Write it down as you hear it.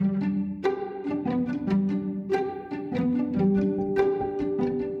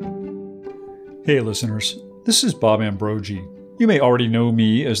Hey listeners, this is Bob Ambrogi. You may already know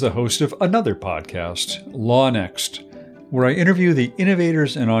me as the host of another podcast, LawNext, where I interview the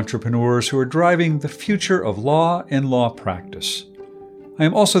innovators and entrepreneurs who are driving the future of law and law practice. I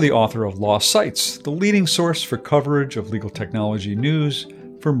am also the author of Law Sites, the leading source for coverage of legal technology news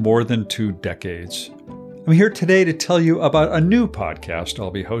for more than 2 decades. I'm here today to tell you about a new podcast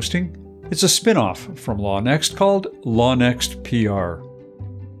I'll be hosting. It's a spin-off from LawNext called LawNext PR.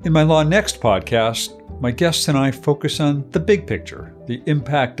 In my LawNext podcast, my guests and I focus on the big picture, the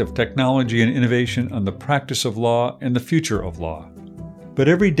impact of technology and innovation on the practice of law and the future of law. But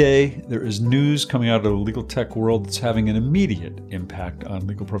every day, there is news coming out of the legal tech world that's having an immediate impact on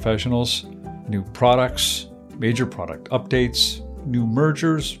legal professionals, new products, major product updates, new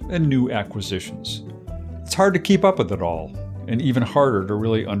mergers, and new acquisitions. It's hard to keep up with it all, and even harder to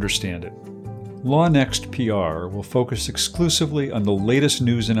really understand it. LawNext PR will focus exclusively on the latest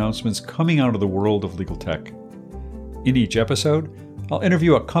news announcements coming out of the world of legal tech. In each episode, I'll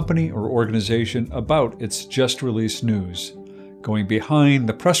interview a company or organization about its just-released news, going behind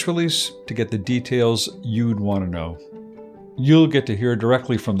the press release to get the details you'd want to know. You'll get to hear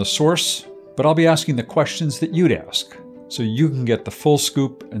directly from the source, but I'll be asking the questions that you'd ask, so you can get the full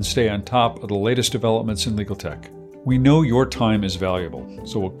scoop and stay on top of the latest developments in legal tech. We know your time is valuable,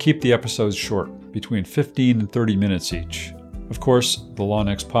 so we'll keep the episodes short, between 15 and 30 minutes each. Of course, the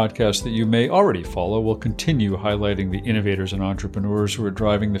LawNext podcast that you may already follow will continue highlighting the innovators and entrepreneurs who are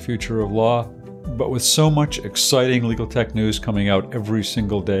driving the future of law. But with so much exciting legal tech news coming out every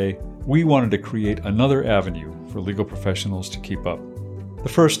single day, we wanted to create another avenue for legal professionals to keep up. The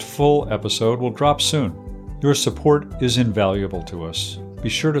first full episode will drop soon. Your support is invaluable to us. Be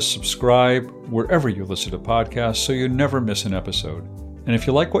sure to subscribe wherever you listen to podcasts so you never miss an episode. And if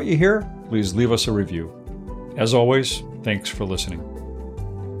you like what you hear, please leave us a review. As always, thanks for listening.